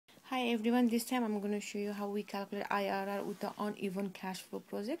Hi everyone, this time I'm going to show you how we calculate IRR with the uneven cash flow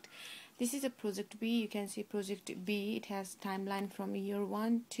project. This is a project B. You can see project B, it has timeline from year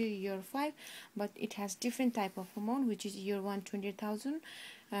 1 to year 5, but it has different type of amount, which is year 1 20,000,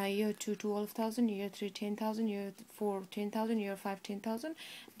 year 2 12,000, year 3 10,000, year 4 10,000, year 5 10,000.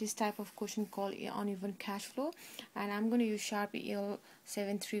 This type of question called uneven cash flow, and I'm going to use Sharp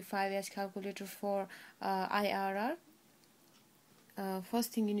EL735 as calculator for IRR.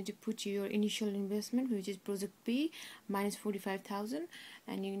 First thing, you need to put your initial investment, which is project B, minus 45,000,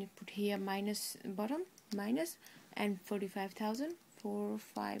 and you need to put here minus bottom minus and 45,000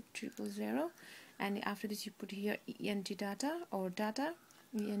 45000, and after this you put here ENT data or data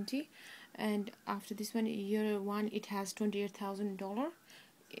ENT, and after this one year 1 it has $28,000,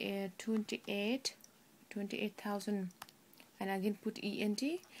 28,000, and again put ENT.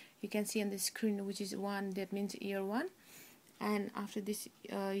 You can see on the screen which is 1, that means year 1. And after this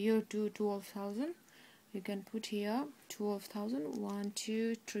year 2 12,000, you can put here 12,000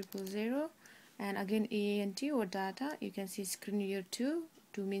 12000, and again ENT or data. You can see screen year 2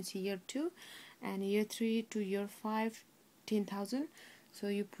 means year 2, and year 3 to year 5 10,000. So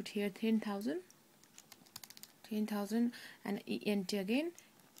you put here 10,000 and ENT again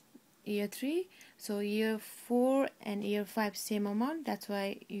year 3. So year 4 and year 5 same amount, that's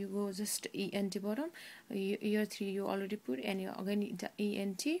why you go just ENT bottom. Year 3 you already put, and again the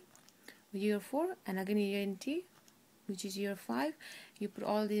ENT year 4, and again ENT which is year 5. You put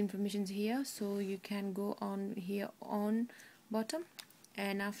all the information here, so you can go on here on bottom,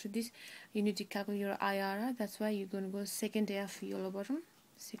 and after this you need to calculate your IRR. That's why you're going to go second F yellow bottom,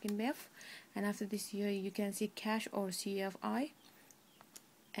 second F, and after this here you can see cash or CFI.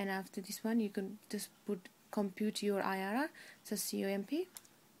 And after this one you can just put compute your IRR, so COMP.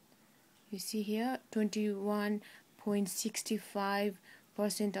 You see here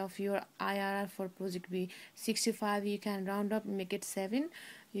 21.65% of your IRR for project B. 65 you can round up, make it 7.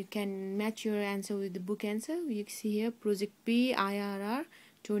 You can match your answer with the book answer. You see here project B IRR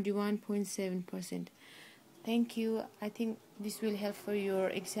 21.7%. Thank you. I think this will help for your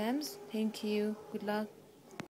exams. Thank you. Good luck.